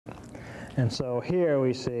And so here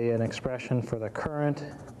we see an expression for the current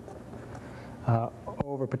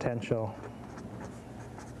over potential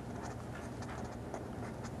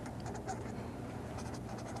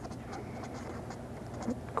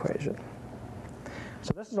equation.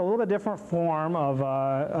 So this is a little bit different form of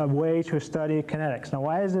a way to study kinetics. Now,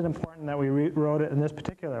 why is it important that we wrote it in this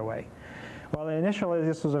particular way? Well, initially,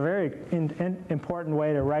 this was a very important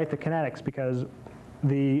way to write the kinetics because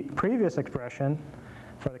the previous expression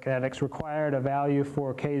for the kinetics required a value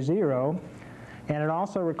for K0, and it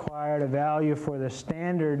also required a value for the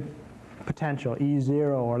standard potential,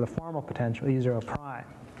 E0, or the formal potential, E0 prime.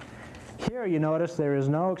 Here, you notice there is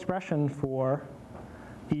no expression for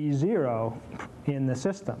E0 in the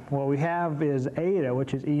system. What we have is eta,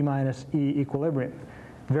 which is E minus E equilibrium.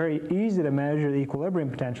 Very easy to measure the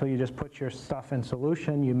equilibrium potential. You just put your stuff in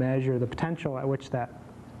solution, you measure the potential at which that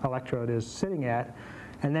electrode is sitting at,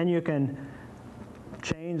 and then you can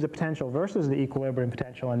change the potential versus the equilibrium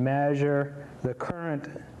potential and measure the current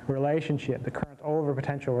relationship, the current over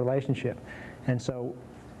potential relationship. And so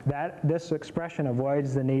this expression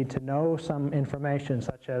avoids the need to know some information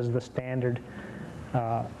such as the standard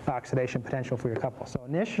oxidation potential for your couple. So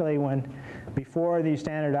initially, before these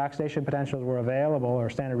standard oxidation potentials were available, or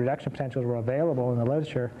standard reduction potentials were available in the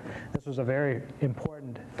literature, this was a very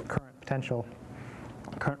important current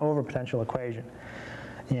over potential equation.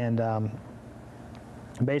 And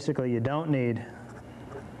basically, you don't need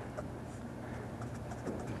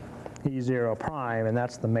E0 prime, and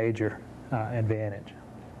that's the major advantage.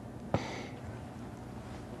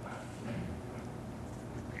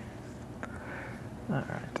 All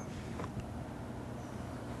right.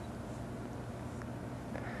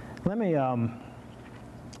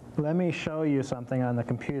 Let me show you something on the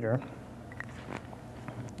computer,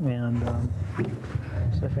 and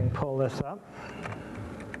see if I can pull this up.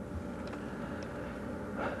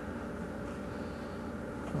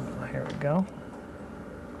 Here we go.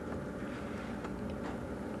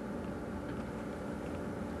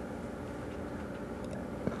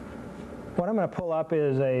 What I'm going to pull up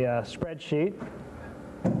is a spreadsheet.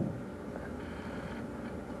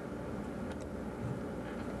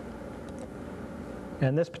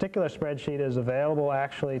 And this particular spreadsheet is available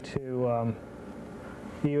actually to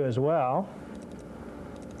you as well.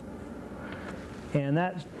 And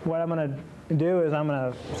that's what I'm going to do is I'm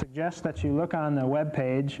going to suggest that you look on the web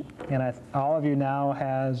page, and all of you now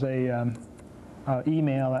has a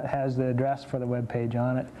email that has the address for the web page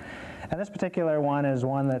on it. And this particular one is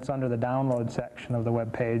one that's under the download section of the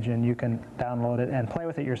web page, and you can download it and play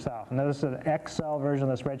with it yourself. And this is an Excel version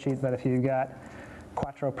of the spreadsheet, but if you've got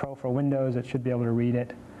Quattro Pro for Windows, it should be able to read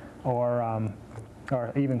it, or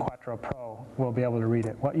even Quattro Pro will be able to read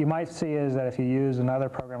it. What you might see is that if you use another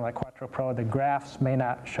program like Quattro Pro, the graphs may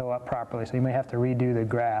not show up properly, so you may have to redo the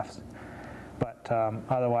graphs. But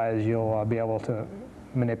otherwise, you'll be able to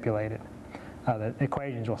manipulate it. The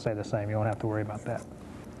equations will stay the same. You won't have to worry about that.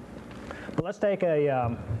 But let's take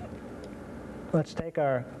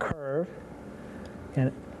our curve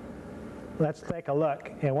and let's take a look.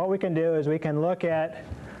 And what we can do is we can look at,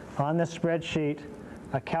 on this spreadsheet,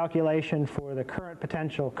 a calculation for the current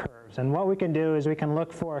potential curves. And what we can do is we can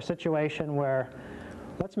look for a situation where,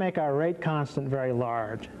 let's make our rate constant very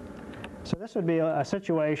large. So this would be a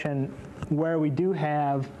situation where we do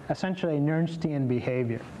have essentially Nernstian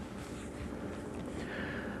behavior.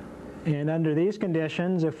 And under these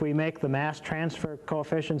conditions, if we make the mass transfer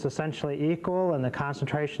coefficients essentially equal and the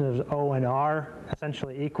concentrations of O and R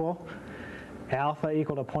essentially equal, alpha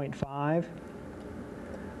equal to 0.5,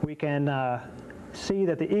 we can see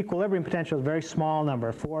that the equilibrium potential is a very small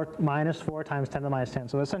number, minus 4 times 10 to the minus 10,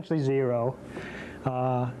 so essentially 0.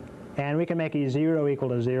 And we can make E0 equal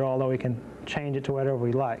to 0, although we can change it to whatever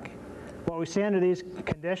we like. What we see under these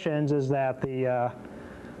conditions is that the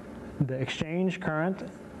exchange current,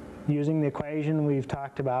 using the equation we've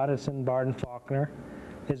talked about, it's in Barden-Faulkner,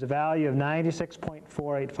 is a value of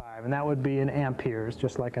 96.485, and that would be in amperes,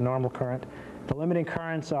 just like a normal current. The limiting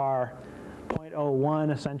currents are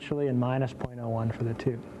 0.01 essentially, and minus 0.01 for the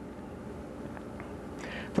two.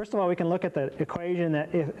 First of all, we can look at the equation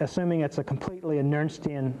that, assuming it's a completely a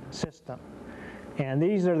Nernstian system. And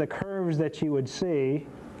these are the curves that you would see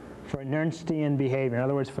for Nernstian behavior. In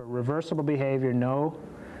other words, for reversible behavior, no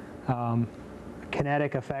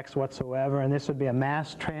kinetic effects whatsoever, and this would be a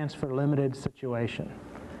mass transfer limited situation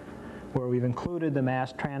where we've included the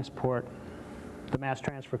mass transfer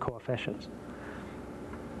coefficients.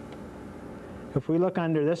 If we look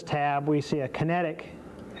under this tab, we see a kinetic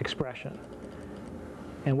expression.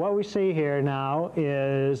 And what we see here now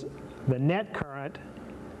is the net current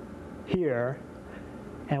here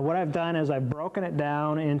And what I've done is I've broken it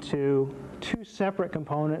down into two separate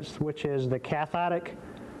components, which is the cathodic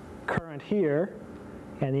current here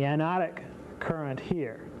and the anodic current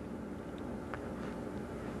here.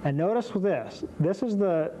 And notice with this is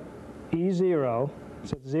the E0,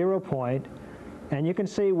 so it's 0 point, and you can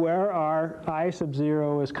see where our I sub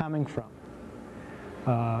 0 is coming from.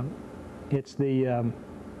 It's the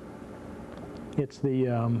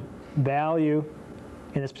value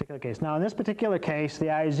in this particular case. Now in this particular case, the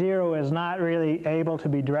I0 is not really able to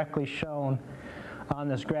be directly shown on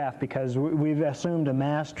this graph because we've assumed a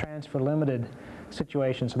mass transfer limited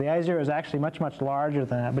situation. So the I0 is actually much, much larger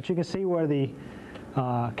than that. But you can see where the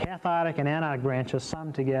cathodic and anodic branches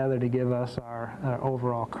sum together to give us our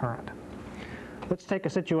overall current. Let's take a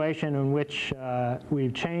situation in which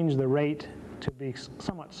we've changed the rate to be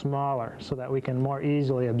somewhat smaller so that we can more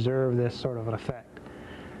easily observe this sort of an effect.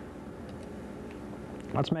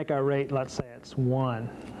 Let's make our rate, let's say it's 1.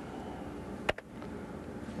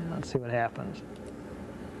 And let's see what happens.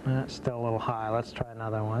 That's still a little high. Let's try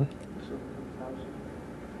another one.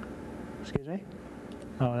 Excuse me?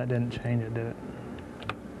 Oh, that didn't change it, did it?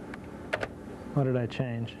 What did I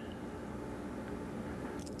change?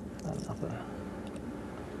 Nothing.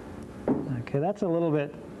 Okay, that's a little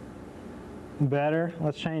bit better.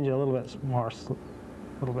 Let's change it a little bit more, a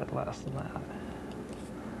little bit less than that.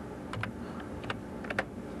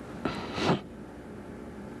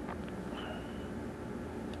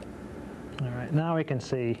 All right, now we can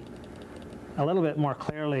see a little bit more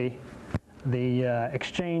clearly the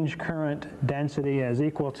exchange current density as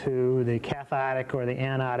equal to the cathodic or the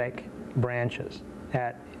anodic branches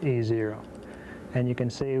at E0. And you can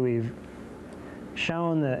see we've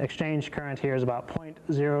shown the exchange current here is about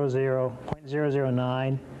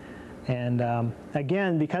 0.009. And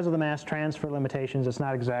again, because of the mass transfer limitations, it's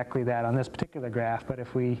not exactly that on this particular graph, but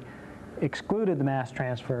if we excluded the mass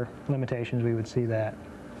transfer limitations, we would see that.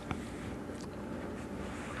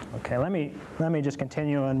 Okay, let me just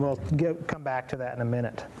continue, and we'll come back to that in a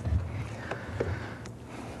minute.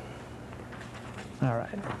 All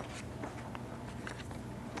right.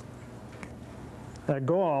 The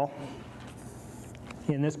goal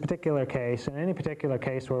in this particular case, in any particular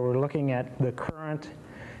case where we're looking at the current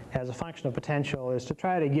as a function of potential, is to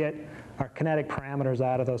try to get our kinetic parameters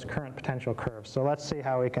out of those current potential curves. So let's see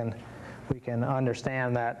how we can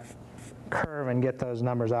understand that curve and get those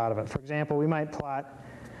numbers out of it. For example, we might plot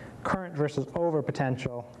current versus over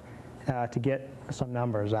potential to get some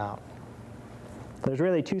numbers out. There's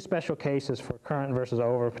really two special cases for current versus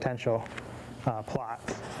over potential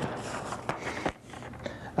plots.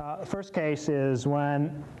 The first case is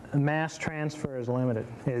when mass transfer is limited,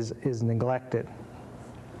 is neglected.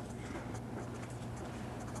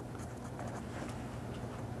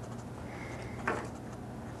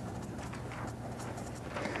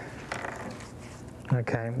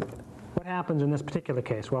 Okay. What happens in this particular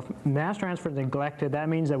case? Well, if mass transfer is neglected, that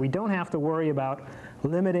means that we don't have to worry about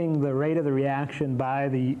limiting the rate of the reaction by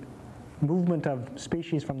the movement of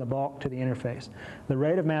species from the bulk to the interface. The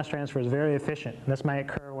rate of mass transfer is very efficient. This might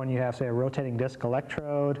occur when you have, say, a rotating disk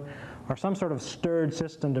electrode or some sort of stirred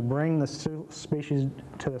system to bring the species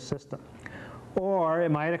to the system. Or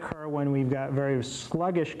it might occur when we've got very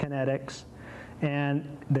sluggish kinetics and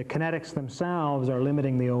the kinetics themselves are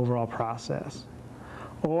limiting the overall process.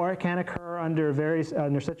 Or it can occur under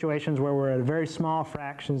situations where we're at very small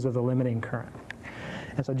fractions of the limiting current.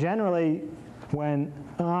 And so generally, when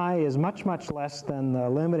I is much, much less than the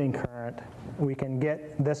limiting current, we can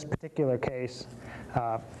get this particular case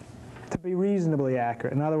to be reasonably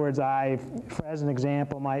accurate. In other words, I, as an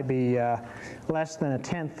example, might be less than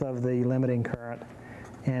 1/10 of the limiting current,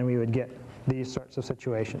 and we would get these sorts of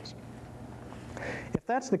situations. If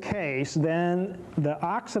that's the case, then the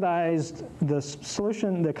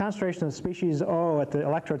solution, the concentration of species O at the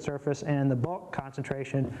electrode surface and the bulk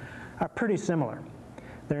concentration are pretty similar.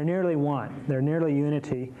 They're nearly one. They're nearly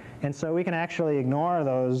unity. And so we can actually ignore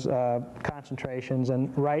those concentrations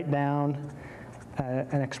and write down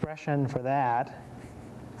an expression for that.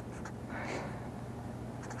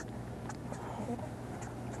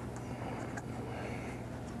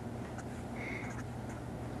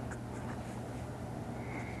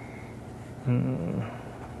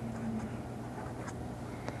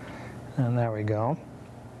 And there we go.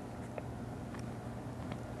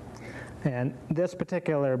 And this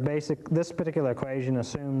particular equation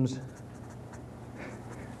assumes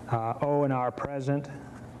O and R present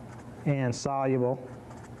and soluble.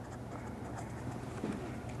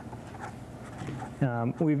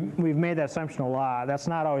 We've made that assumption a lot. That's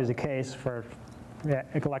not always the case for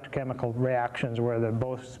electrochemical reactions where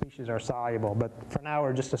both species are soluble. But for now,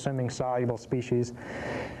 we're just assuming soluble species.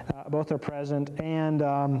 Both are present, and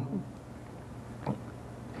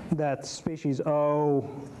that species O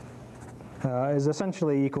is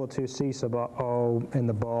essentially equal to C sub O in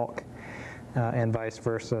the bulk, and vice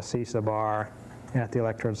versa. C sub R at the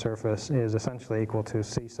electrode surface is essentially equal to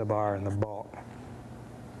C sub R in the bulk.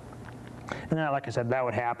 And that, like I said, that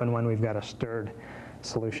would happen when we've got a stirred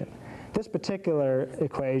solution. This particular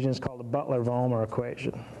equation is called the Butler-Volmer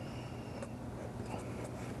equation.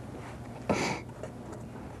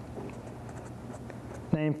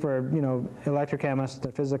 Named for, electrochemists,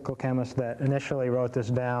 the physical chemists that initially wrote this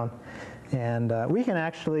down. And we can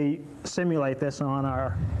actually simulate this on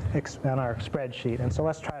our spreadsheet. And so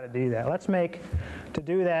let's try to do that. To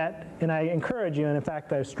do that, and I encourage you, and in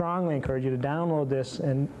fact I strongly encourage you to download this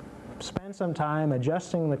and spend some time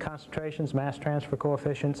adjusting the concentrations, mass transfer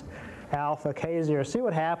coefficients, alpha, K0, see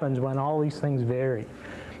what happens when all these things vary.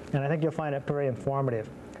 And I think you'll find it very informative.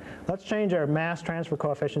 Let's change our mass transfer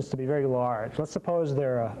coefficients to be very large. Let's suppose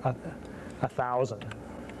they're 1,000.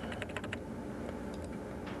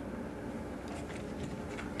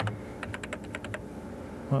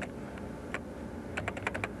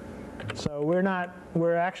 So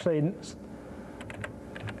we're actually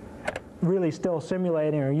really still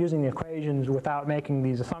simulating or using the equations without making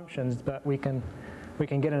these assumptions, but we can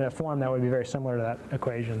get in a form that would be very similar to that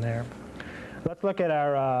equation there. Let's look at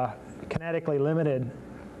our kinetically limited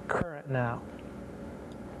current now.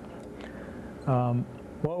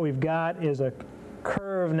 What we've got is a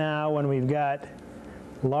curve now when we've got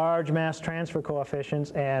large mass transfer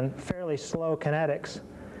coefficients and fairly slow kinetics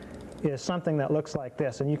is something that looks like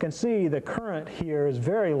this. And you can see the current here is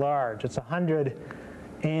very large. It's 100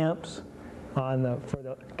 amps for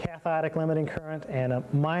the cathodic limiting current and a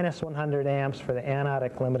minus 100 amps for the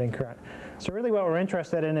anodic limiting current. So really what we're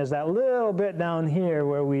interested in is that little bit down here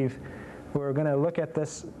where we're going to look at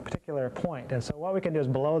this particular point. And so what we can do is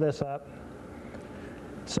blow this up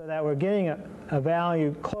so that we're getting a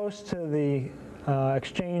value close to the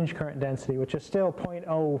exchange current density, which is still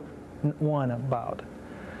 0.01 about.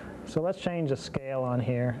 So let's change the scale on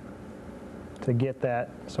here to get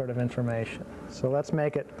that sort of information. So let's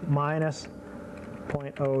make it minus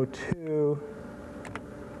 0.02,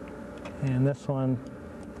 and this one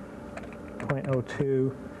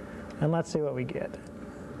 0.02, and let's see what we get.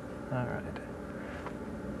 All right.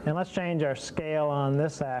 And let's change our scale on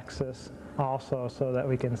this axis also so that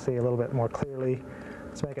we can see a little bit more clearly.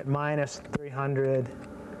 Let's make it minus 300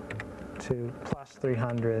 to plus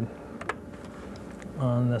 300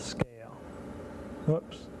 on the scale.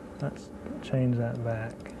 Whoops, let's change that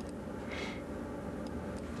back.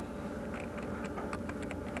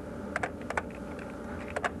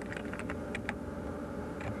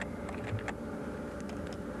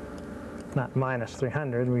 Not minus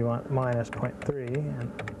 300, we want minus 0.3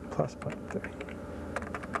 and plus 0.3.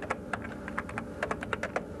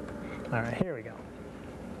 All right, here we go.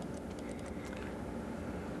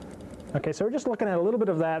 Okay, so we're just looking at a little bit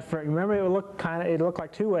of that. Remember, it looked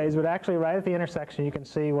like two ways, but actually right at the intersection you can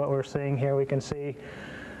see what we're seeing here. We can see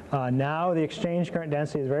now the exchange current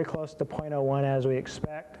density is very close to 0.01 as we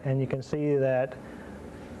expect, and you can see that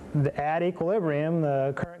at equilibrium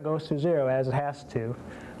the current goes to zero as it has to.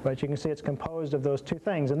 But you can see it's composed of those two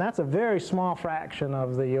things, and that's a very small fraction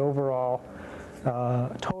of the overall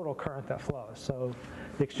total current that flows. So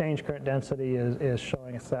the exchange current density is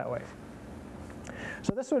showing us that way.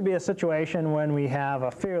 So this would be a situation when we have a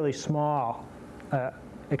fairly small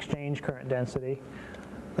exchange current density.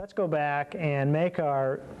 Let's go back and make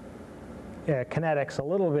our kinetics a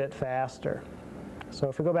little bit faster. So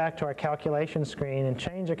if we go back to our calculation screen and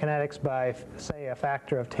change the kinetics by, say, a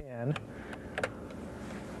factor of 10,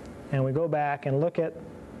 and we go back and look at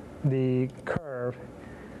the curve,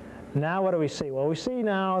 now what do we see? Well, we see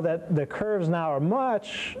now that the curves now are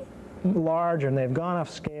much larger and they've gone off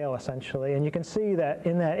scale essentially, and you can see that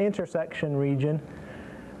in that intersection region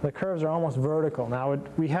the curves are almost vertical. Now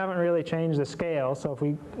we haven't really changed the scale, so if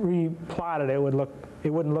we replotted it, it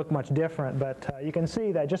wouldn't look much different, but you can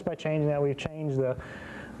see that just by changing that we've changed the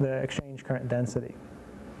exchange current density.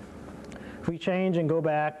 If we change and go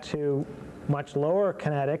back to much lower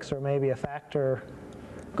kinetics, or maybe a factor,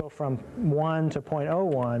 go from 1 to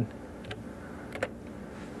 0.01,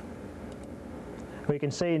 we can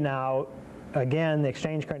see now, again, the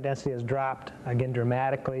exchange current density has dropped, again,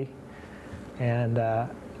 dramatically, and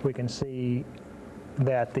we can see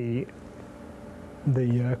that the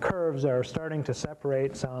curves are starting to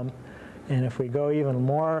separate some, and if we go even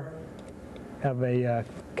more of a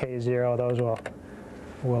K0, those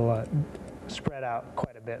will spread out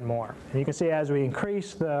quite a bit more. And you can see as we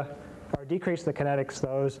increase or decrease the kinetics,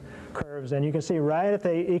 those curves, and you can see right at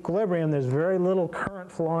the equilibrium there's very little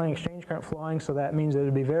current flowing, exchange current flowing, so that means it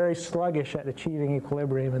would be very sluggish at achieving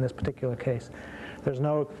equilibrium in this particular case. There's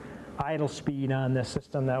no idle speed on this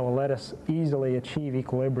system that will let us easily achieve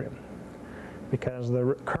equilibrium, because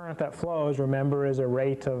the current that flows, remember, is a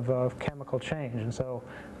rate of chemical change. And so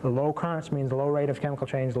the low currents means low rate of chemical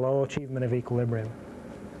change, low achievement of equilibrium.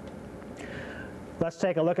 Let's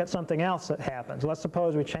take a look at something else that happens. Let's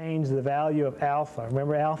suppose we change the value of alpha.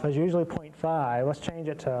 Remember, alpha is usually 0.5. Let's change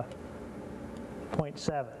it to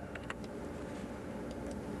 0.7.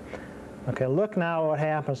 Okay, look now what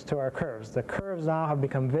happens to our curves. The curves now have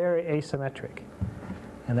become very asymmetric.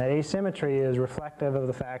 And that asymmetry is reflective of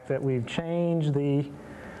the fact that we've changed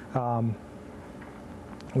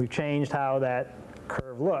how that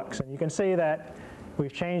curve looks. And you can see that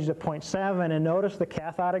we've changed to 0.7, and notice the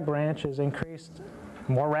cathodic branch is increased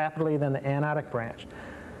more rapidly than the anodic branch.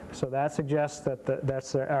 So that suggests that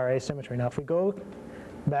that's our asymmetry. Now if we go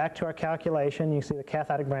back to our calculation, you see the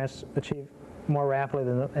cathodic branch achieve more rapidly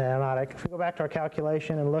than the anodic. If we go back to our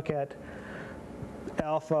calculation and look at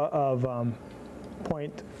alpha of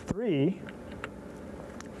 0.3,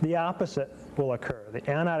 the opposite will occur. The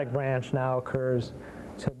anodic branch now occurs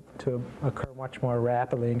to occur much more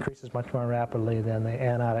rapidly, increases much more rapidly than the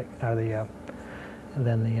anodic or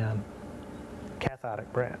than the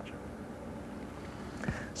cathodic branch.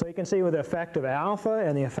 So you can see with the effect of alpha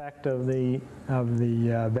and the effect of the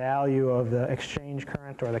value of the exchange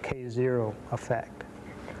current, or the K0 effect.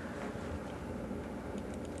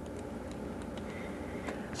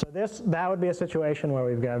 So that would be a situation where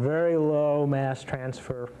we've got very low mass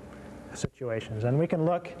transfer situations. And we can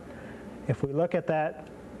look, if we look at that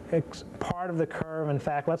part of the curve, in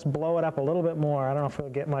fact, let's blow it up a little bit more. I don't know if we'll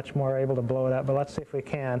get much more able to blow it up, but let's see if we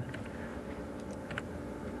can.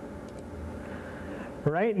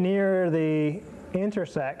 Right near the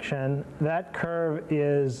intersection, that curve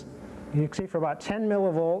is, you can see for about 10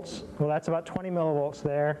 millivolts, well, that's about 20 millivolts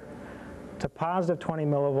there, to positive 20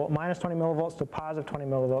 millivolts, minus 20 millivolts to positive 20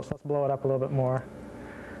 millivolts. Let's blow it up a little bit more.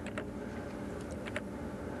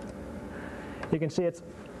 You can see it's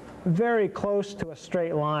very close to a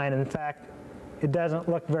straight line. In fact, it doesn't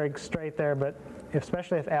look very straight there, but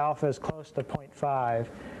especially if alpha is close to 0.5,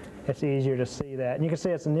 it's easier to see that. And you can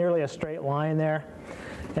see it's nearly a straight line there.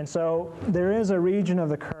 And so there is a region of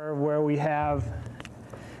the curve where we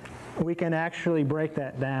can actually break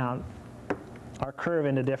that down, our curve,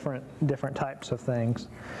 into different types of things.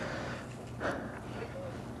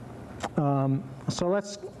 So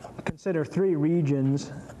let's consider three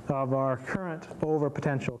regions of our current over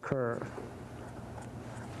potential curve.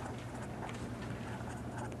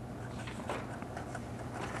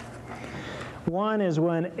 One is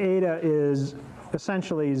when eta is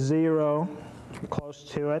essentially 0, close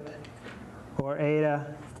to it, or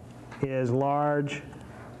eta is large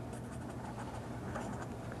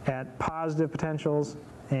at positive potentials,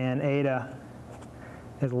 and eta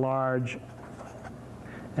is large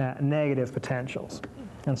at negative potentials.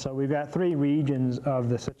 And so we've got three regions of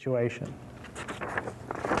the situation.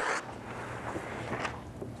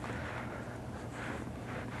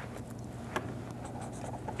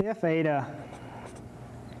 If eta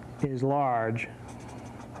is large,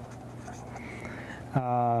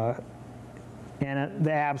 and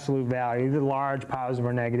the absolute value, either large, positive,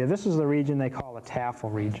 or negative, this is the region they call the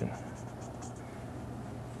Tafel region.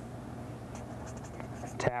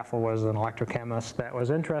 Tafel was an electrochemist that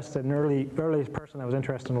was interested in earliest person that was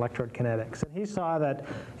interested in electrode kinetics. And he saw that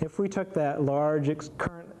if we took that large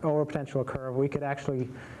current over potential curve, we could actually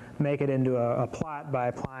make it into a plot by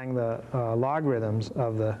applying the logarithms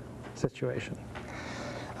of the situation.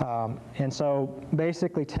 And so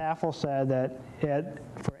basically Tafel said that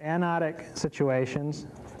for anodic situations,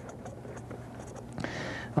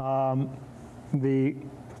 the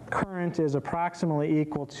current is approximately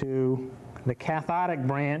equal to the cathodic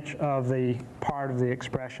branch of the part of the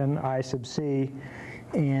expression, I sub c,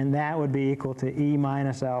 and that would be equal to E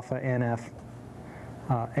minus alpha NF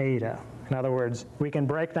eta. In other words, we can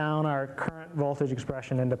break down our current voltage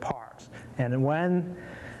expression into parts. And when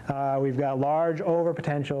we've got large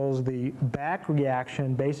overpotentials, the back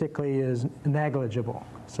reaction basically is negligible.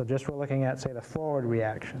 So just we're looking at, say, the forward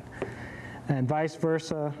reaction. And vice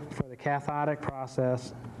versa for the cathodic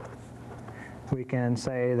process, we can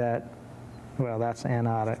say that, well, that's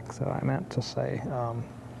anodic, so I meant to say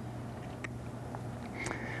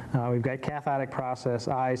we've got cathodic process,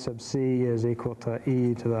 I sub c is equal to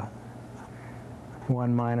e to the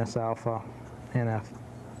 1 minus alpha NF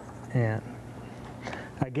n.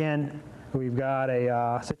 Again, we've got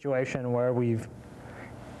a situation where we've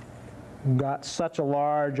got such a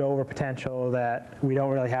large overpotential that we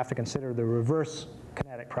don't really have to consider the reverse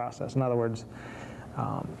kinetic process. In other words,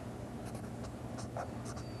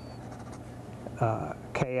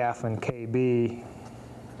 Kf and Kb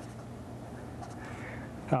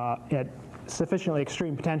at sufficiently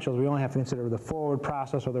extreme potentials, we only have to consider the forward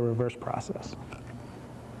process or the reverse process.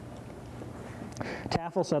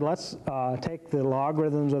 Tafel said, let's take the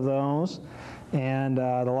logarithms of those, and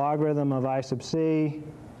the logarithm of I sub c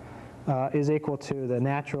is equal to the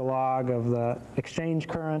natural log of the exchange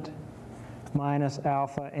current minus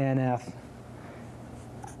alpha NF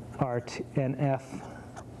RT, NF,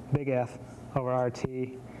 big F over RT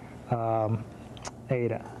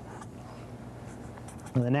eta.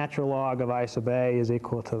 And the natural log of I sub A is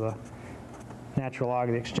equal to the natural log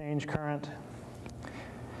of the exchange current.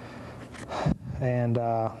 And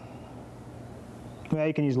well,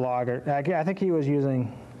 you can use log. I think he was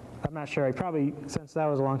using, I'm not sure, he probably, since that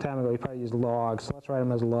was a long time ago, he probably used logs. So let's write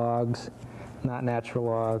them as logs, not natural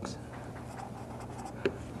logs.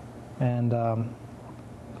 And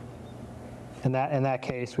in that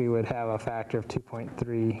case, we would have a factor of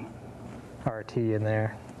 2.3 RT in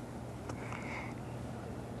there.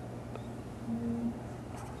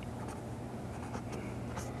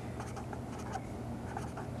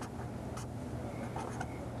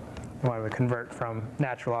 When we convert from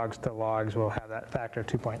natural logs to logs, we'll have that factor of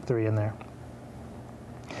 2.3 in there.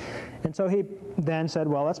 And so he then said,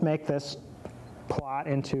 well, let's make this plot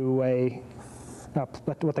into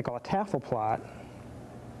what they call a Tafel plot.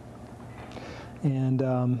 And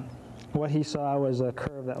what he saw was a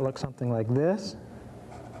curve that looked something like this,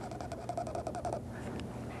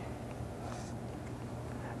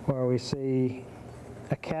 where we see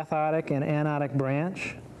a cathodic and anodic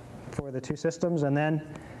branch for the two systems, and then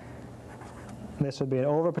this would be an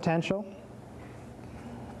overpotential.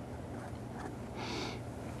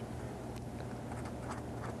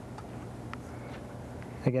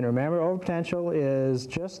 Again, remember, overpotential is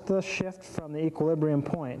just the shift from the equilibrium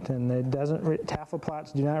point, and it doesn't. Tafel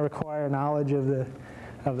plots do not require knowledge of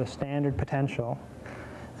the standard potential.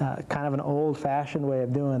 Kind of an old-fashioned way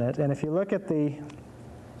of doing it. And if you look at the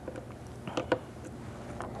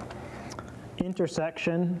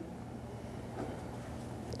intersection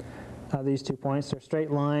of these 2 points, they're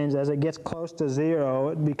straight lines. As it gets close to 0,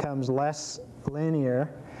 it becomes less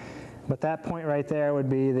linear. But that point right there would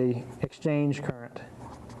be the exchange current,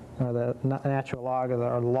 or the natural log of the,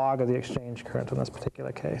 or log of the exchange current in this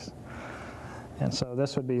particular case. And so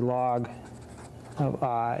this would be log of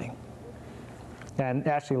I, and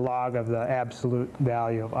actually log of the absolute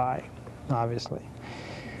value of I, obviously.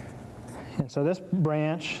 And so this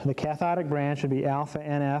branch, the cathodic branch, would be alpha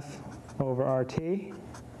NF over RT.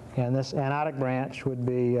 And this anodic branch would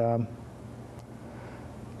be, well,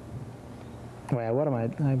 what am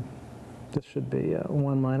I, this should be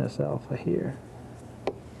 1 minus alpha here.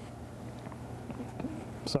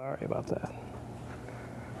 Sorry about that.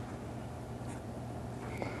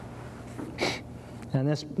 And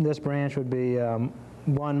this branch would be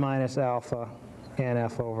 1 minus alpha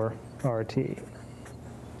NF over RT.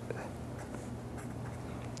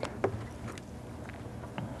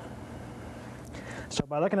 So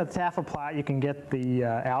by looking at the Tafel plot, you can get the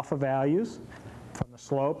alpha values from the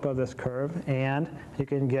slope of this curve, and you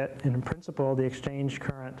can get, in principle, the exchange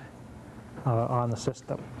current on the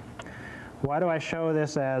system. Why do I show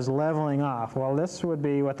this as leveling off? Well, this would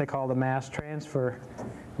be what they call the mass transfer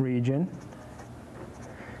region.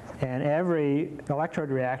 And every electrode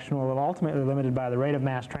reaction will be ultimately limited by the rate of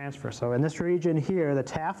mass transfer. So in this region here, the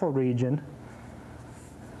Tafel region,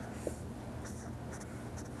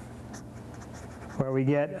 where we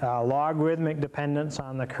get logarithmic dependence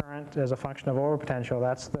on the current as a function of overpotential,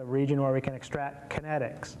 that's the region where we can extract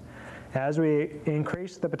kinetics. As we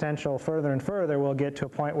increase the potential further and further, we'll get to a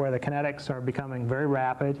point where the kinetics are becoming very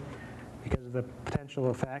rapid because of the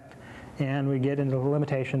potential effect, and we get into the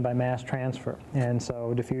limitation by mass transfer. And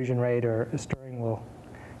so diffusion rate or stirring will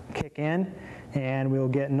kick in, and we'll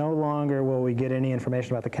get no longer will we get any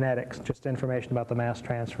information about the kinetics, just information about the mass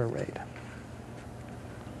transfer rate.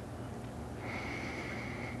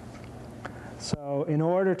 So in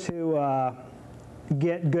order to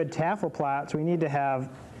get good Tafel plots, we need to have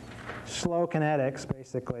slow kinetics,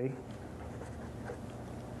 basically,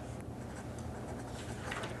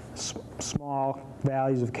 small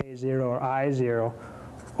values of K0 or I0,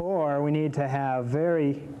 or we need to have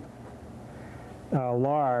very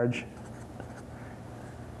large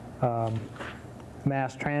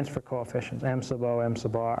mass transfer coefficients, M sub O, M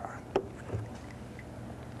sub R.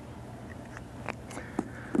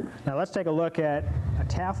 Now let's take a look at a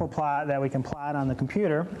Tafel plot that we can plot on the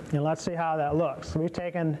computer, and let's see how that looks. We've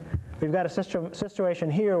got a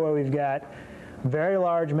situation here where we've got very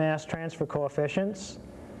large mass transfer coefficients,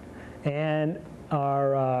 and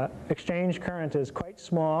our exchange current is quite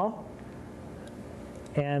small,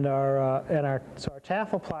 and so our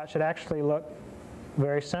Tafel plot should actually look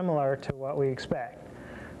very similar to what we expect.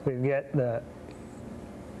 We get the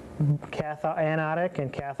anodic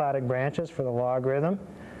and cathodic branches for the logarithm.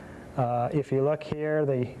 If you look here,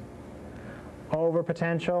 the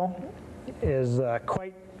overpotential is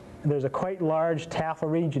there's a quite large Tafel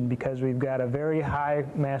region because we've got a very high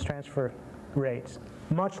mass transfer rates,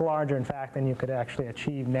 much larger in fact than you could actually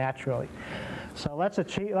achieve naturally. So let's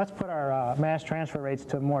put our mass transfer rates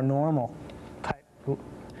to more normal type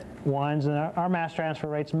ones, and our mass transfer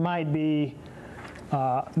rates might be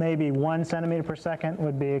maybe 1 centimeter per second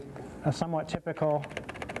would be a somewhat typical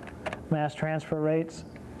mass transfer rates.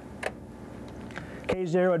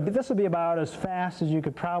 K0 this would be about as fast as you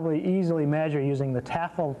could probably easily measure using the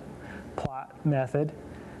Tafel plot method.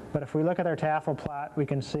 But if we look at our Tafel plot, we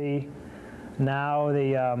can see now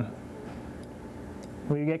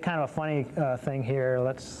we get kind of a funny thing here.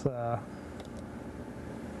 Let's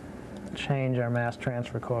change our mass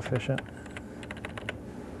transfer coefficient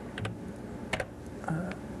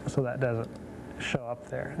so that doesn't show up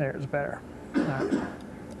there. There's better. All right.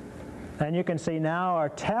 And you can see now our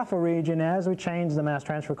Tafel region, as we change the mass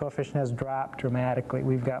transfer coefficient, has dropped dramatically.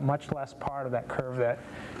 We've got much less part of that curve that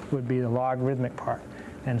would be the logarithmic part.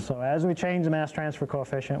 And so as we change the mass transfer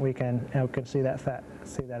coefficient, we can see that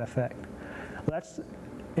effect. Let's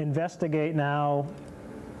investigate now,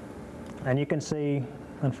 and you can see,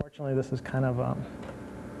 unfortunately, this is kind of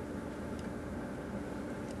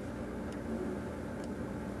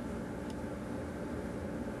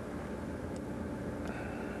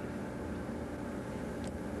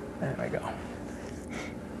there we go.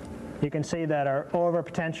 You can see that our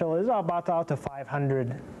overpotential is about out to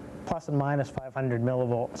 500, plus and minus 500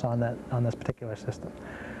 millivolts on this particular system.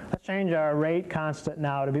 Let's change our rate constant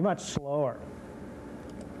now to be much slower.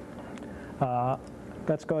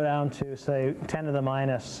 Let's go down to, say, 10 to the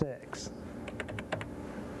minus 6.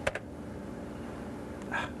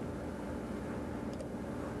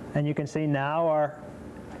 And you can see now our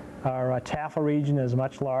Tafel region is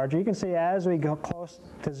much larger. You can see as we go close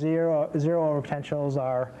to zero overpotentials,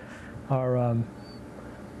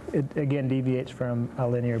 it again deviates from a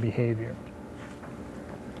linear behavior.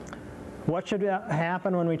 What should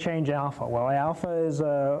happen when we change alpha? Well, alpha is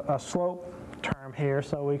a slope term here,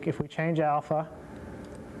 so if we change alpha,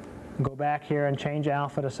 go back here and change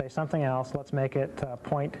alpha to say something else. Let's make it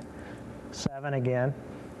 0.7 again.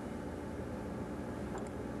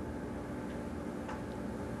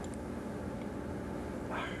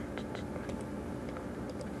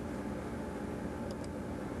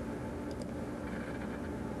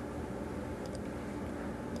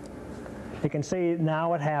 You can see now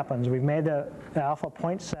what happens. We've made the alpha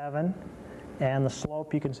 0.7, and the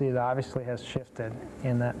slope, you can see, that obviously has shifted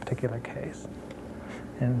in that particular case.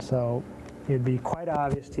 And so it'd be quite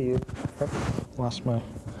obvious to you. Lost my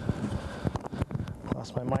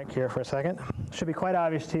mic here for a second. It should be quite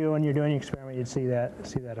obvious to you when you're doing the experiment. You'd see that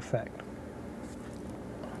effect.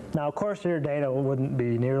 Now, of course, your data wouldn't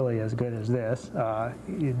be nearly as good as this.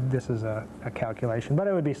 This is a calculation, but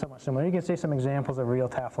it would be somewhat similar. You can see some examples of real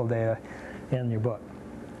Tafel data in your book.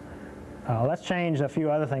 Let's change a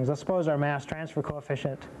few other things. Let's suppose our mass transfer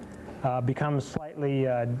coefficient becomes slightly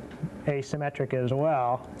asymmetric as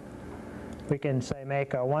well. We can say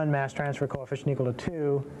make one mass transfer coefficient equal to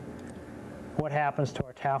 2. What happens to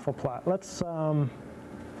our Tafel plot? Let's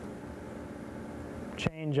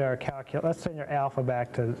change our let's change our alpha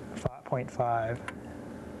back to 0.5.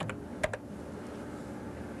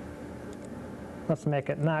 Let's make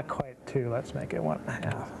it not quite 2. Let's make it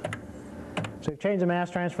 1.5. So we've changed the mass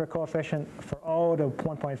transfer coefficient for O to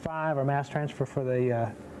 1.5, our mass transfer for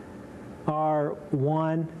the R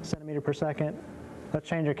 1 centimeter per second. Let's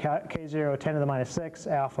change our K0 10 to the minus 6,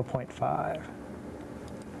 alpha 0.5.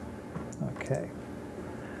 Okay.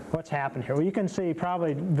 What's happened here? Well, you can see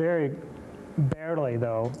probably very barely,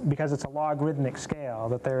 though, because it's a logarithmic scale,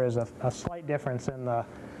 that there is a slight difference in the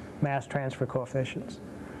mass transfer coefficients.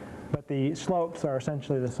 But the slopes are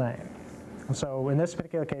essentially the same. And so in this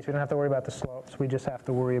particular case, we don't have to worry about the slopes. We just have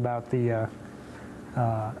to worry about the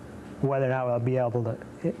whether or not we'll be able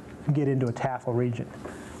to get into a Tafel region.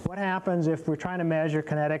 What happens if we're trying to measure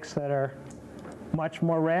kinetics that are much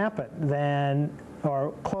more rapid than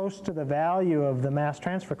or close to the value of the mass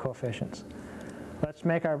transfer coefficients? Let's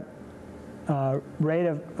make our rate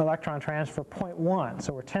of electron transfer 0.1.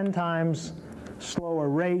 So we're 10 times slower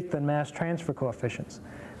rate than mass transfer coefficients.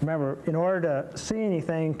 Remember, in order to see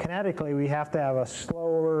anything kinetically, we have to have a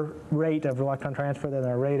slower rate of electron transfer than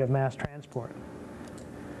a rate of mass transport.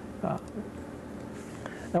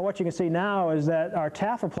 Now what you can see now is that our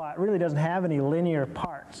Tafel plot really doesn't have any linear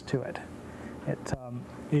parts to it.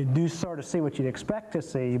 You do sort of see what you'd expect to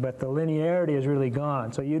see, but the linearity is really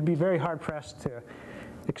gone. So you'd be very hard-pressed to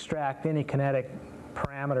extract any kinetic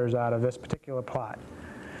parameters out of this particular plot.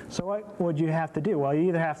 So what would you have to do? Well, you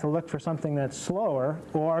either have to look for something that's slower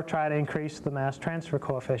or try to increase the mass transfer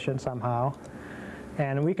coefficient somehow.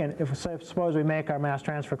 And we can, suppose we make our mass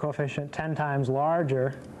transfer coefficient 10 times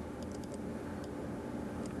larger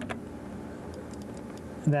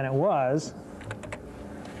than it was.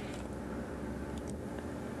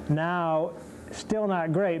 Now, still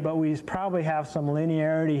not great, but we probably have some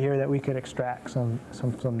linearity here that we could extract some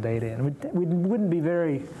data in. We wouldn't be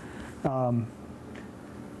very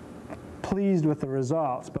pleased with the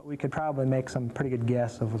results, but we could probably make some pretty good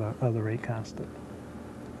guess of the rate constant.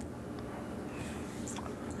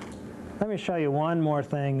 Let me show you one more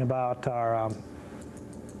thing about our,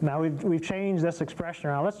 now we've changed this expression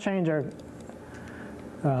around. Let's change our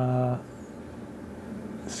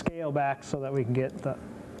scale back so that we can get the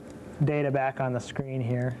data back on the screen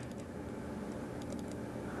here.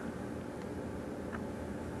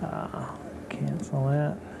 Cancel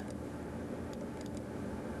that.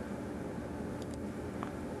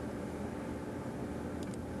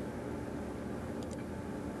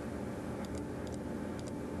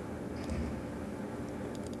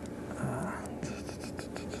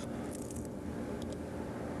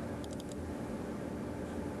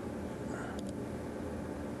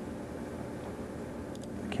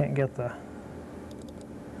 Can't get the,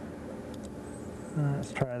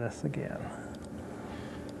 let's try this again.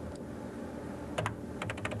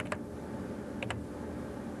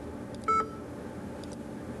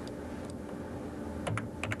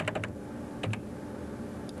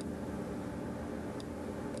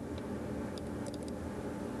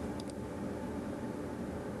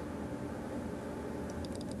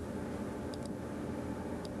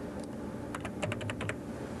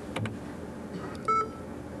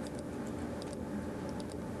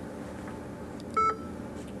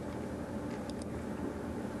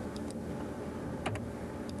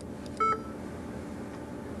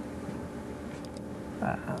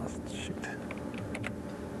 Shoot.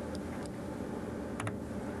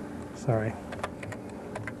 Sorry.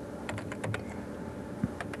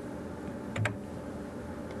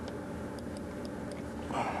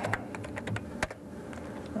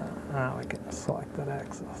 Now we can select that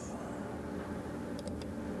axis.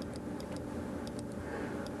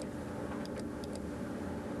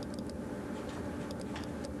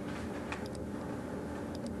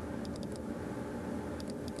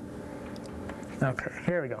 Okay,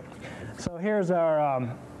 here we go. So here's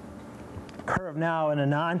our curve now in a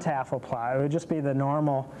non-Tafel plot. It would just be the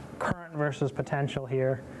normal current versus potential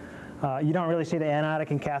here. You don't really see the anodic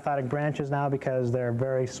and cathodic branches now because they're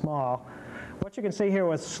very small. What you can see here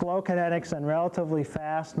with slow kinetics and relatively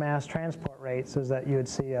fast mass transport rates is that you would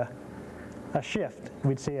see a shift.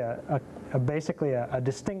 We'd see basically a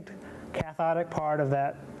distinct cathodic part of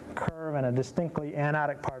that curve and a distinctly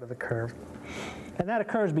anodic part of the curve. And that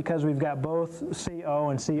occurs because we've got both CO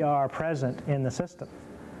and CR present in the system.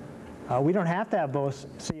 We don't have to have both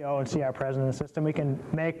CO and CR present in the system. We can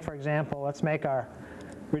make, for example, let's make our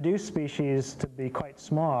reduced species to be quite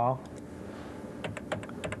small,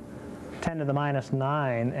 10 to the minus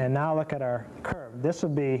 9, and now look at our curve. This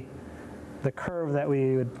would be the curve that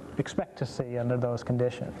we would expect to see under those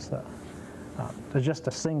conditions. There's just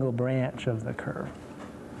a single branch of the curve.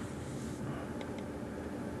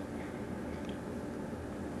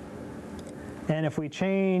 And if we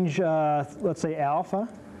change, let's say alpha,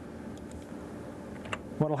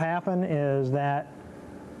 what will happen is that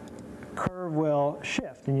curve will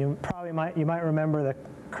shift. And you might remember the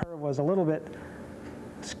curve was a little bit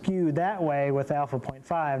skewed that way with alpha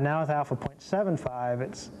 0.5. Now with alpha 0.75,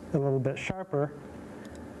 it's a little bit sharper.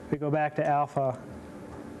 We go back to alpha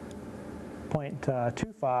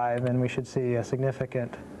 0.25, and we should see a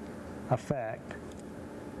significant effect.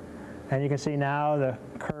 And you can see now the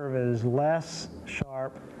curve is less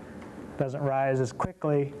sharp, doesn't rise as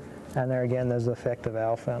quickly, and there again there's the effect of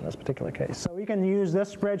alpha in this particular case. So we can use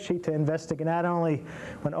this spreadsheet to investigate not only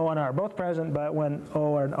when O and R are both present, but when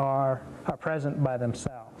O and R are present by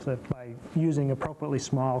themselves, by using appropriately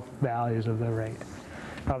small values of the rate,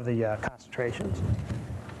 of the concentrations.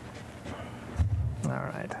 All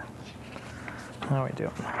right, how are we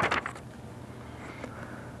doing?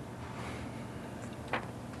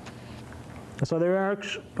 So there are,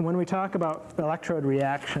 when we talk about electrode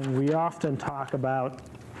reaction, we often talk about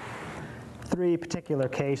three particular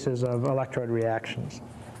cases of electrode reactions.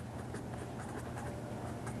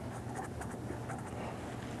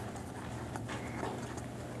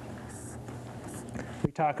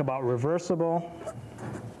 We talk about reversible,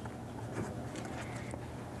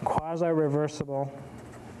 quasi-reversible,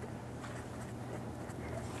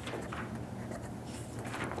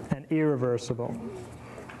 and irreversible.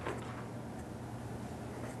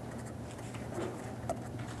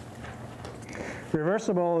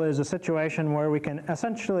 Reversible is a situation where we can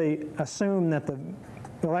essentially assume that the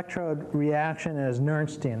electrode reaction is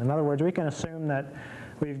Nernstian. In other words, we can assume that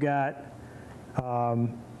we've got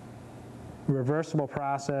reversible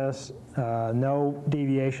process, no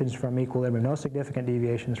deviations from equilibrium, no significant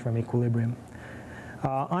deviations from equilibrium.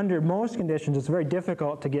 Under most conditions, it's very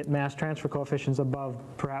difficult to get mass transfer coefficients above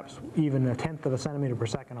perhaps even 1/10 of a centimeter per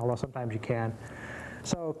second, although sometimes you can.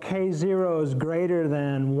 So K0s greater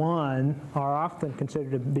than 1 are often considered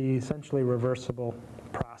to be essentially reversible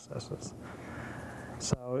processes.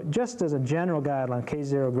 So just as a general guideline,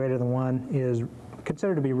 K0 greater than 1 is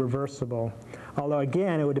considered to be reversible, although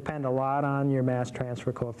again it would depend a lot on your mass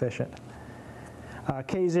transfer coefficient.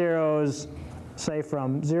 K0s, say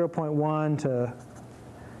from 0.1 to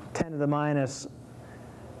 10 to the minus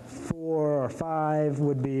 4 or 5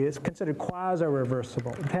 would be, it's considered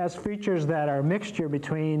quasi-reversible. It has features that are a mixture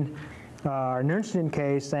between our Nernstian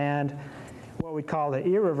case and what we call the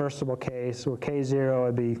irreversible case, where K0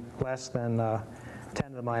 would be less than 10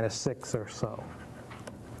 to the minus 6 or so.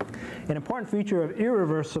 An important feature of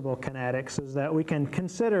irreversible kinetics is that we can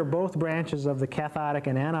consider both branches of the cathodic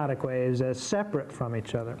and anodic waves as separate from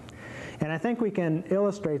each other. And I think we can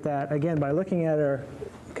illustrate that, again, by looking at our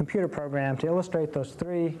computer program to illustrate those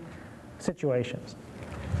three situations.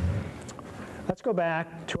 Let's go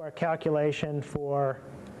back to our calculation for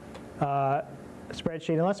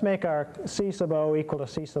spreadsheet, and let's make our C sub O equal to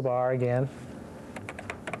C sub R again.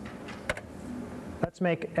 Let's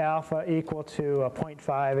make alpha equal to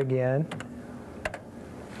 0.5 again.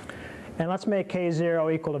 And let's make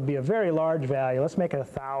K0 equal to be a very large value. Let's make it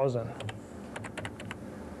 1,000.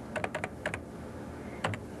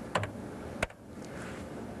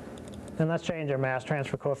 And let's change our mass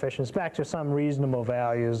transfer coefficients back to some reasonable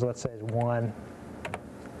values. Let's say it's 1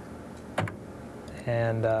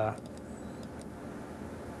 and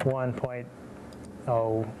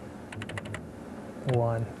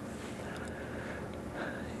 1.01.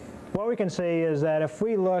 What we can see is that if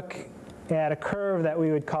we look at a curve that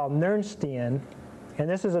we would call Nernstian, and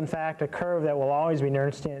this is in fact a curve that will always be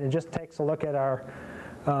Nernstian, it just takes a look at our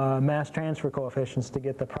mass transfer coefficients to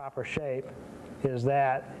get the proper shape, is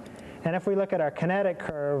that. And if we look at our kinetic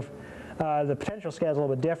curve, the potential scale is a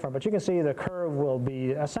little bit different, but you can see the curve will be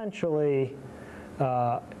essentially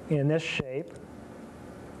in this shape.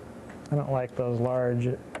 I don't like those large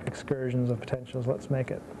excursions of potentials. Let's make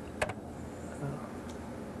it.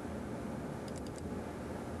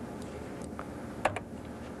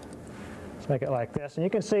 Let's make it like this. And you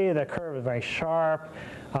can see the curve is very sharp.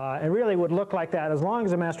 It really would look like that as long as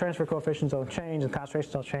the mass transfer coefficients don't change, the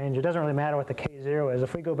concentrations don't change. It doesn't really matter what the K0 is.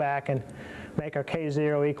 If we go back and make our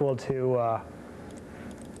K0 equal to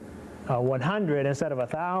 100 instead of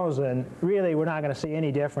 1,000, really we're not going to see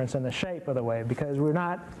any difference in the shape of the wave because we're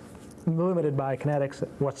not limited by kinetics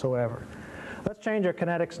whatsoever. Let's change our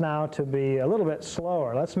kinetics now to be a little bit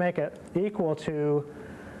slower. Let's make it equal to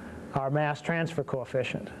our mass transfer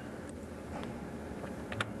coefficient,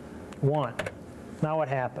 1. Now what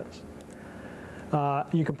happens?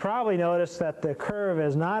 You can probably notice that the curve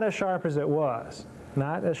is not as sharp as it was.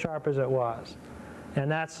 Not as sharp as it was. And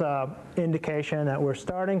that's an indication that we're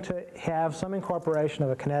starting to have some incorporation of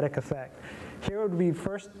a kinetic effect. Here would be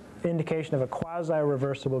first indication of a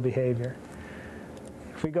quasi-reversible behavior.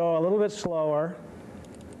 If we go a little bit slower,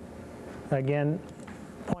 again,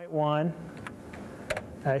 0.1,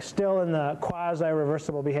 still in the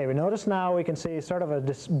quasi-reversible behavior. Notice now we can see sort of a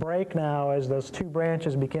break now as those two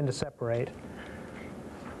branches begin to separate.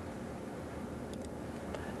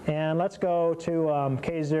 And let's go to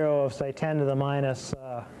K0 of, say, 10 to the minus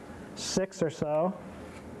 6 or so.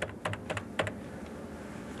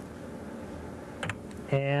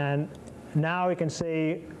 And now we can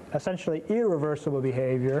see essentially irreversible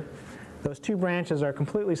behavior. Those two branches are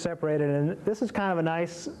completely separated, and this is kind of a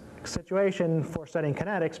nice situation for studying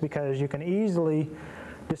kinetics because you can easily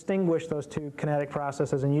distinguish those two kinetic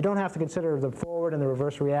processes, and you don't have to consider the forward and the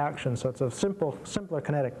reverse reaction, so it's a simpler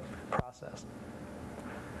kinetic process.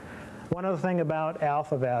 One other thing about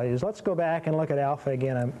alpha values. Let's go back and look at alpha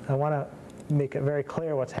again. I want to make it very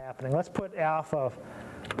clear what's happening. Let's put alpha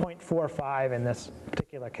 0.45 in this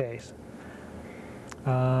particular case.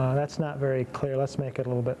 That's not very clear. Let's make it a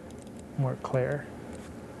little bit more clear.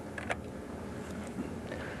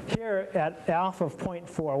 Here at alpha of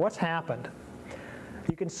 0.4, what's happened?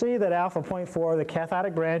 You can see that alpha 0.4, the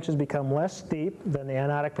cathodic branches become less steep than the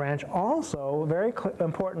anodic branch. Also, very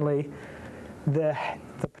importantly, the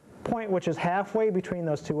point which is halfway between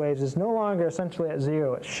those two waves is no longer essentially at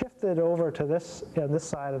 0. It's shifted over to this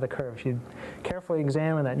side of the curve. If you carefully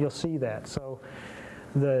examine that, you'll see that. So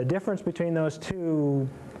the difference between those two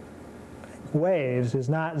waves is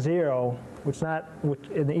not 0, and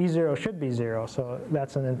the E0 should be 0. So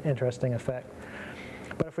that's an interesting effect.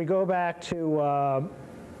 But if we go back to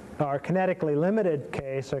our kinetically limited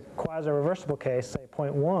case, a quasi-reversible case, say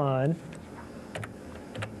 0.1,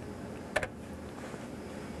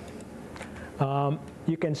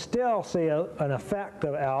 you can still see an effect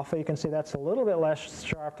of alpha. You can see that's a little bit less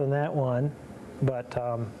sharp than that one, but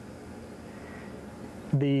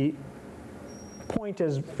the point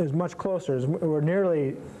is much closer. We're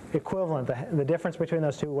nearly equivalent. The difference between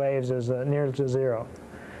those two waves is near to 0.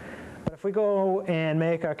 But if we go and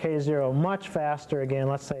make our K0 much faster again,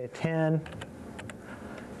 let's say 10,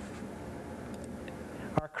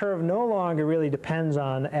 our curve no longer really depends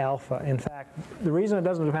on alpha. In fact, the reason it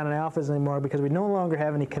doesn't depend on alpha anymore is because we no longer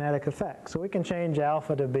have any kinetic effect. So we can change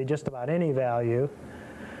alpha to be just about any value.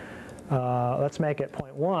 Let's make it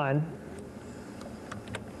 0.1.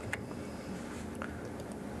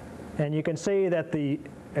 And you can see that the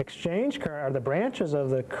exchange current, or the branches of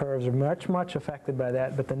the curves, are much affected by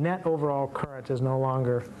that, but the net overall current is no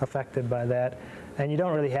longer affected by that, and you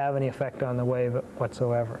don't really have any effect on the wave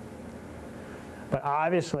whatsoever. But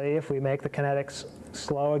obviously, if we make the kinetics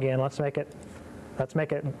slow again, let's make it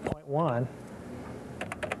 0.1.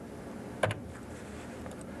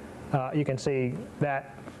 You can see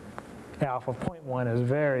that alpha 0.1 is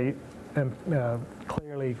very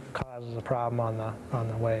clearly causes a problem on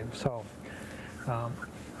the wave. So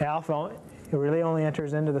alpha really only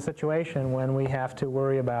enters into the situation when we have to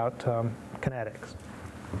worry about kinetics.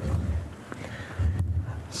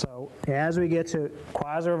 So as we get to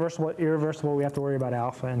quasi-reversible, irreversible, we have to worry about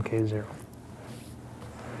alpha and K0.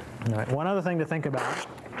 All right. One other thing to think about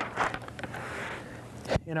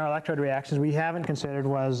in our electrode reactions we haven't considered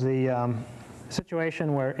was the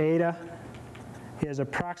situation where eta is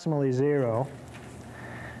approximately 0.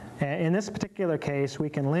 And in this particular case, we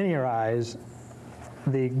can linearize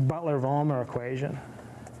the Butler-Volmer equation.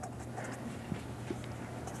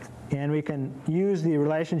 And we can use the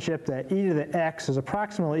relationship that e to the x is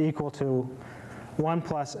approximately equal to 1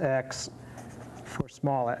 plus x for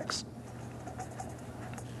small x.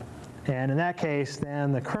 And in that case,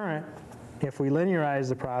 then the current, if we linearize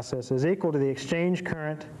the process, is equal to the exchange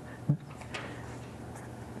current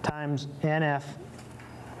times NF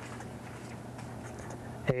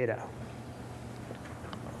eta.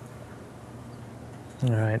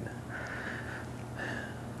 All right.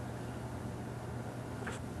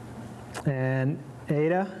 And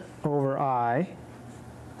eta over I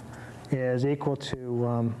is equal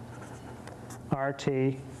to RT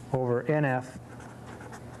over NF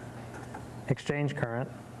exchange current.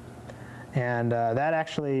 And that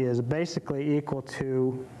actually is basically equal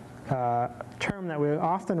to a term that we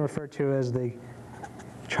often refer to as the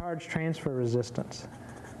charge transfer resistance.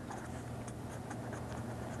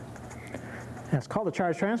 And it's called the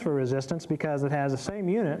charge transfer resistance because it has the same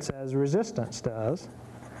units as resistance does.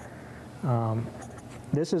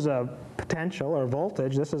 This is a potential or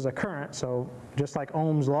voltage. This is a current. So just like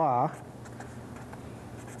Ohm's law,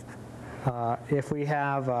 if we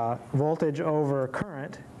have voltage over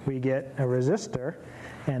current, we get a resistor,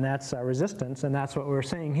 and that's resistance, and that's what we're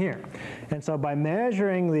seeing here. And so by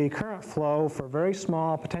measuring the current flow for very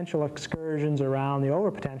small potential excursions around the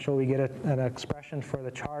overpotential, we get an expression for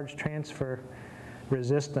the charge transfer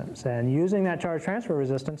resistance. And using that charge transfer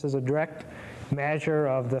resistance is a direct measure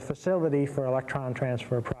of the facility for electron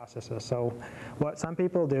transfer processes. So what some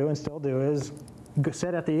people do and still do is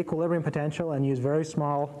sit at the equilibrium potential and use very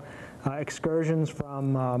small excursions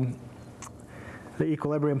from the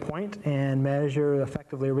equilibrium point and measure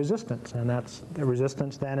effectively resistance. And that's the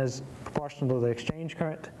resistance then is proportional to the exchange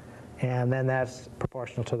current, and then that's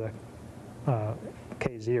proportional to the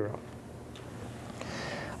K0.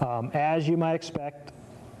 As you might expect,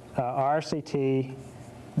 RCT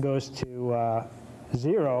goes to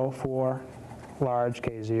 0 for large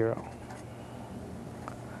K0.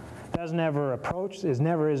 Doesn't ever approach,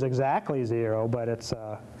 never is exactly 0, but it's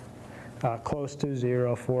close to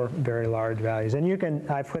 0 for very large values. And you can,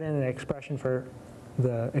 I put in an expression for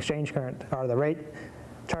the exchange current, or the rate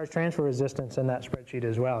charge transfer resistance in that spreadsheet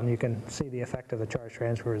as well, and you can see the effect of the charge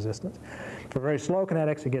transfer resistance. For very slow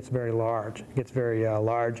kinetics, it gets very large. It gets very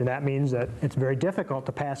large, and that means that it's very difficult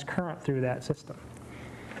to pass current through that system.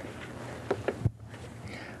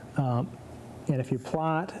 And if you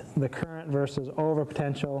plot the current versus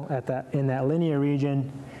overpotential in that linear region,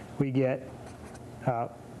 we get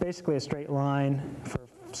basically a straight line for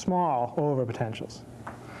small overpotentials.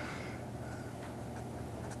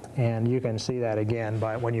 And you can see that again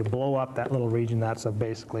by when you blow up that little region, that's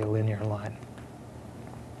basically a linear line.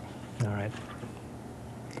 All right.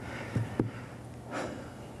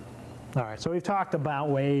 All right, so we've talked about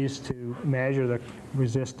ways to measure the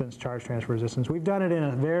resistance, charge transfer resistance. We've done it in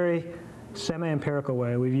a very semi-empirical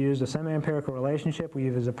way. We've used a semi-empirical relationship. We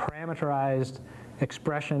use a parameterized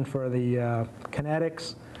expression for the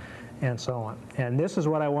kinetics and so on. And this is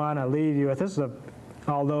what I want to leave you with. This is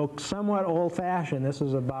although somewhat old-fashioned, this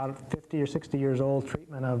is about 50 or 60 years old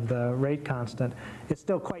treatment of the rate constant. It's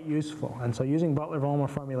still quite useful. And so using Butler-Volmer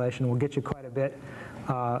formulation will get you quite a bit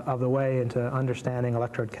of the way into understanding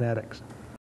electrode kinetics.